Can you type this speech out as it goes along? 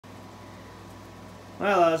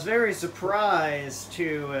Well, I was very surprised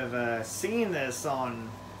to have seen this on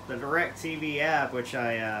the DirecTV app, which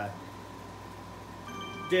I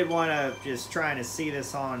did want to just trying to see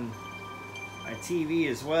this on my TV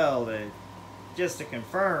as well, just to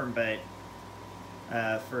confirm. But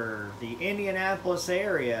for the Indianapolis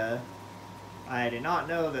area, I did not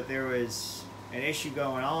know that there was an issue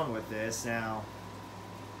going on with this. Now,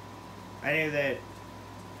 I knew that.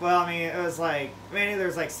 Well, I mean, it was like, I knew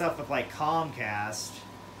there's like stuff with like Comcast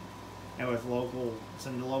and with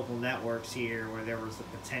some local networks here where there was the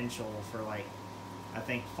potential for like, I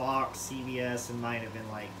think Fox, CBS, and might have been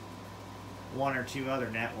like one or two other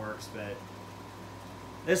networks, but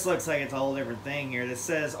this looks like it's a whole different thing here. This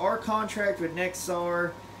says, our contract with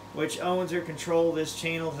Nexstar, which owns or controls this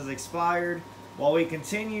channel, has expired. While we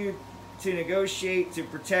continue to negotiate to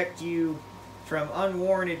protect you from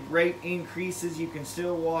unwarranted rate increases, you can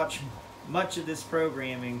still watch much of this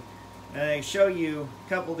programming. And they show you a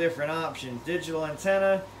couple different options. Digital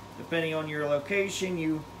antenna, depending on your location,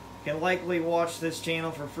 you can likely watch this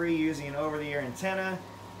channel for free using an over-the-air antenna.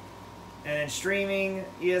 And then streaming,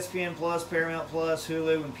 ESPN Plus, Paramount Plus,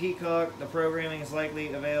 Hulu, and Peacock. The programming is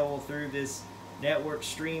likely available through this network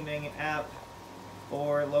streaming app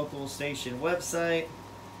or local station website.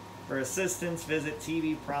 For assistance, visit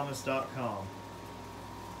tvpromise.com.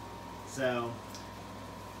 So,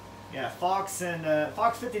 yeah, Fox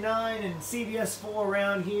 59 and CBS 4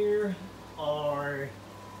 around here are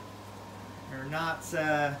not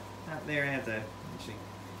there. I have to actually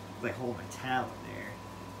like hold my tablet there.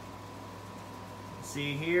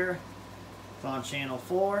 See here, it's on channel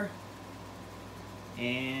 4,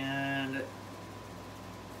 and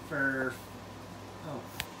for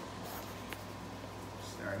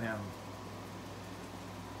sorry, I'm having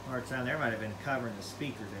a hard time. There might have been covering the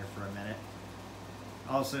speaker there for a minute.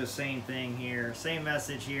 Also, same thing here, same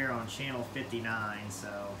message here on channel 59.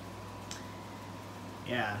 So,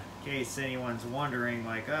 yeah, in case anyone's wondering,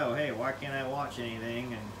 like, oh, hey, why can't I watch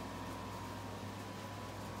anything? And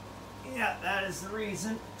yeah, that is the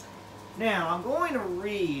reason. Now, I'm going to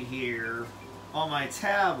read here on my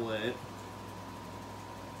tablet.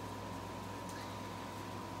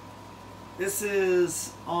 This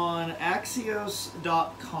is on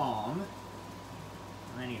Axios.com.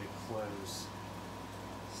 I need to close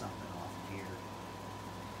something off here.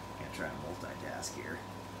 Can't try to multitask here.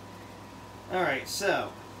 Alright,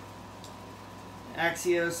 so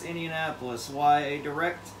Axios, Indianapolis. Why a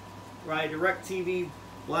DirecTV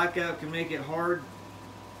blackout can make it hard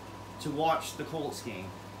to watch the Colts game.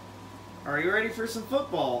 Are you ready for some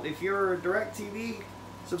football? If you're a DirecTV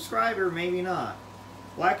subscriber, maybe not.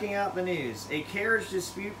 Blacking out the news. A carriage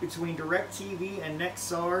dispute between DirecTV and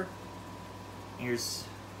Nexstar. Here's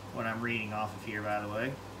what I'm reading off of here, by the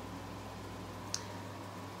way.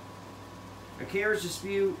 A carriage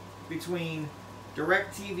dispute between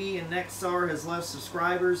DirecTV and Nexstar has left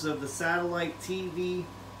subscribers of the satellite TV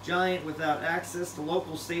giant without access to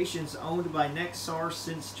local stations owned by Nexstar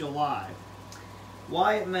since July.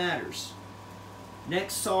 Why it matters.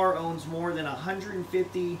 Nexstar owns more than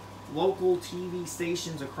 150 local TV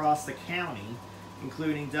stations across the county,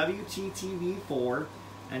 including WTTV4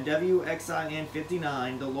 and WXIN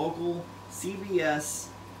 59, the local CBS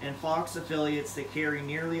and Fox affiliates that carry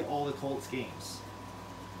nearly all the Colts games.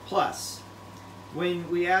 Plus, when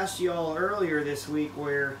we asked you all earlier this week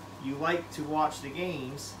where you like to watch the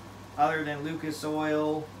games, other than Lucas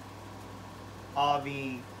Oil,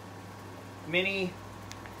 Avi, many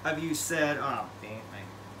of you said, oh, dang it, my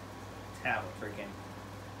tablet freaking.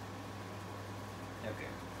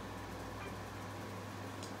 Okay.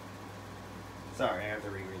 Sorry, I have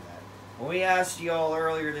to reread that. When we asked you all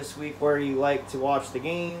earlier this week where you like to watch the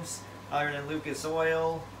games, other than Lucas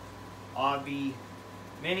Oil, Avi,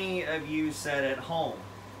 many of you said at home,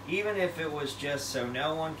 even if it was just so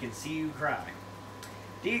no one can see you cry.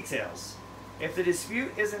 Details. If the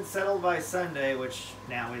dispute isn't settled by Sunday, which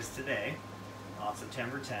now is today, on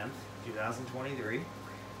September 10th, 2023,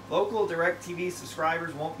 local DirecTV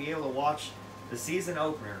subscribers won't be able to watch the season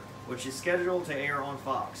opener, which is scheduled to air on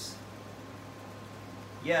Fox.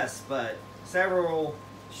 Yes, but several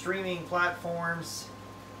streaming platforms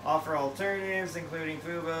offer alternatives, including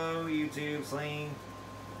Fubo, YouTube, Sling,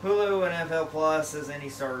 Hulu, and FL Plus, as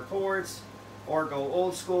Nexstar reports. Or go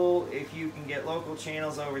old school. If you can get local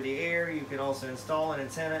channels over the air, you can also install an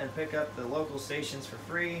antenna and pick up the local stations for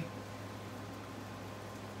free.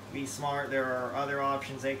 Be smart. There are other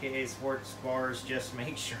options, aka sports bars. Just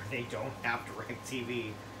make sure they don't have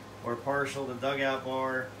DirecTV or partial to Dugout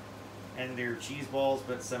Bar and their cheese balls,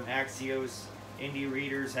 but some Axios indie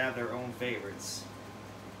readers have their own favorites.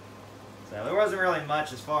 So there wasn't really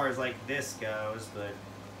much as far as like this goes, but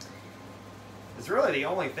it's really the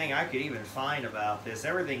only thing I could even find about this.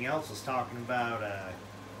 Everything else was talking about the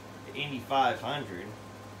Indy 500,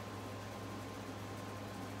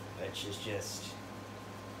 which is just,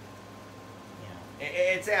 you know,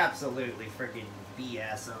 it's absolutely freaking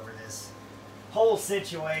BS over this whole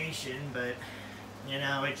situation, but, you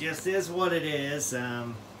know, it just is what it is.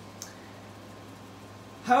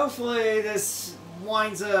 Hopefully this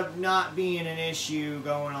winds up not being an issue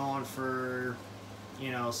going on for,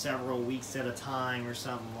 you know, several weeks at a time or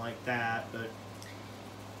something like that, but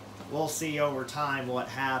we'll see over time what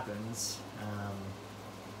happens.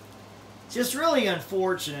 Just really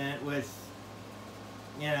unfortunate with,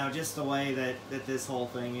 you know, just the way that this whole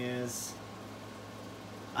thing is.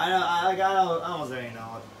 I almost don't even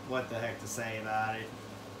know what the heck to say about it.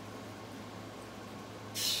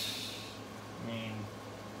 I mean,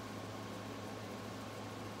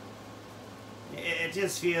 it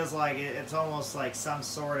just feels like it's almost like some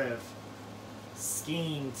sort of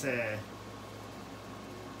scheme to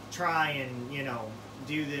try and, you know,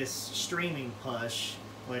 do this streaming push,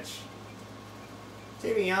 which,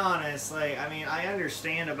 to be honest, like, I mean, I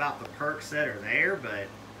understand about the perks that are there, but,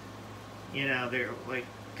 you know, they're, like,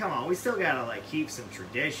 come on, we still gotta, like, keep some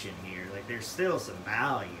tradition here. Like, there's still some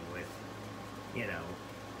value with, you know,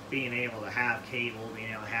 being able to have cable,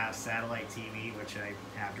 being able to have satellite TV, which I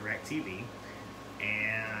have DirecTV,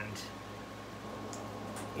 and,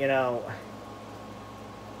 you know,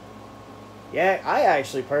 yeah, I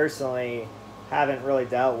actually personally haven't really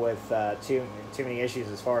dealt with too many issues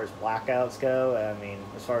as far as blackouts go. I mean,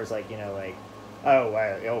 as far as, like, you know, like,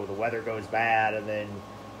 oh, the weather goes bad, and then,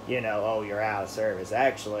 you know, oh, you're out of service.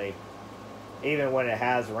 Actually, even when it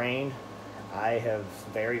has rained, I have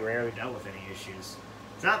very rarely dealt with any issues.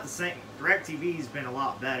 It's not the same. DirecTV's been a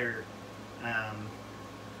lot better.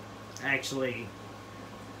 Actually,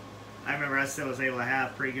 I remember I still was able to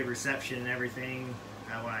have pretty good reception and everything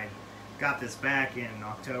when I got this back in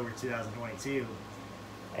October 2022.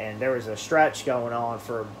 And there was a stretch going on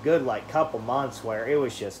for a good, like, couple months where it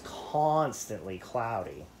was just constantly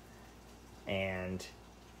cloudy. And,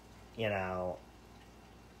 you know,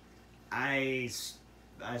 I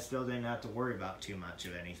still didn't have to worry about too much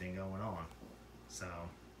of anything going on. So,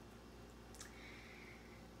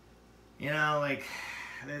 you know, like,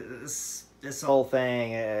 this whole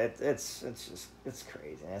thing, it's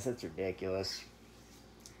craziness. It's ridiculous.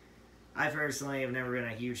 I personally have never been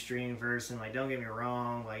a huge streaming person. Like, don't get me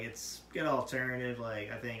wrong, like, it's a good alternative.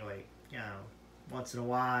 Like, I think, like, you know, once in a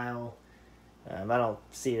while. I don't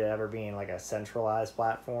see it ever being, like, a centralized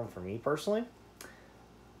platform for me personally.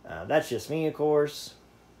 That's just me, of course.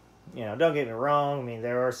 You know, don't get me wrong. I mean,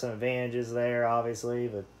 there are some advantages there, obviously,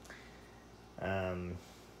 but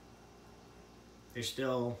there's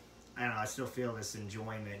still, I don't know, I still feel this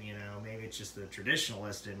enjoyment, you know. Maybe it's just the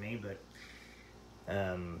traditionalist in me, but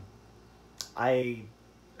I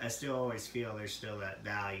still always feel there's still that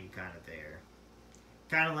value kind of there.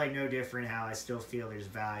 Kind of like no different how I still feel there's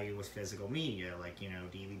value with physical media, like, you know,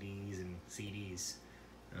 DVDs and CDs.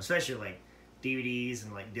 Especially, like, DVDs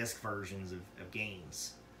and, like, disc versions of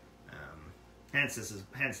games. Hence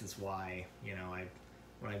is why, you know,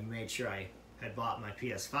 when I made sure I had bought my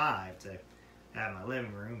PS5 to have in my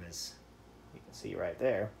living room, as you can see right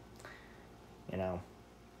there, you know,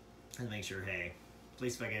 and make sure, hey, at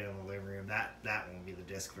least if I get it in the living room, that won't be the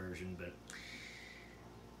disc version, but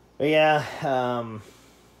yeah,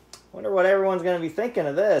 wonder what everyone's going to be thinking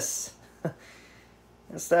of this.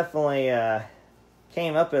 This definitely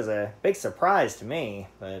came up as a big surprise to me,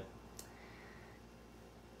 but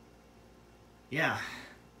yeah,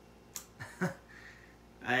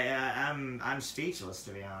 I'm speechless,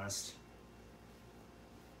 to be honest.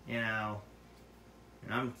 You know,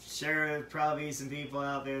 and I'm sure there'll probably be some people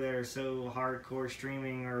out there that are so hardcore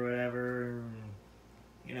streaming or whatever. And,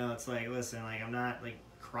 you know, it's like, listen, like, I'm not, like,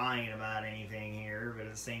 crying about anything here, but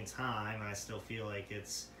at the same time, I still feel like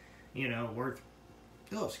it's, you know, worth.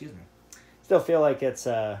 Oh, excuse me. Still feel like it's,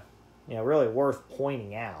 you know, really worth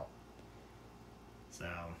pointing out. So,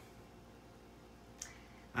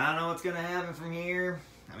 I don't know what's gonna happen from here.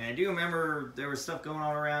 I mean, I do remember there was stuff going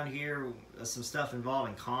on around here, some stuff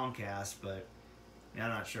involving Comcast, but I'm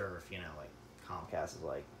not sure if, you know, like, Comcast is,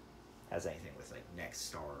 like, has anything with, like,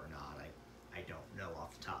 Nexstar or not. I don't know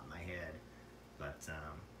off the top of my head. But, the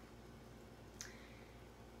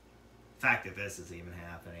fact that this is even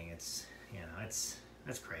happening, it's, you know, it's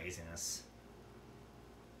craziness.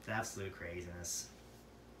 It's absolute craziness.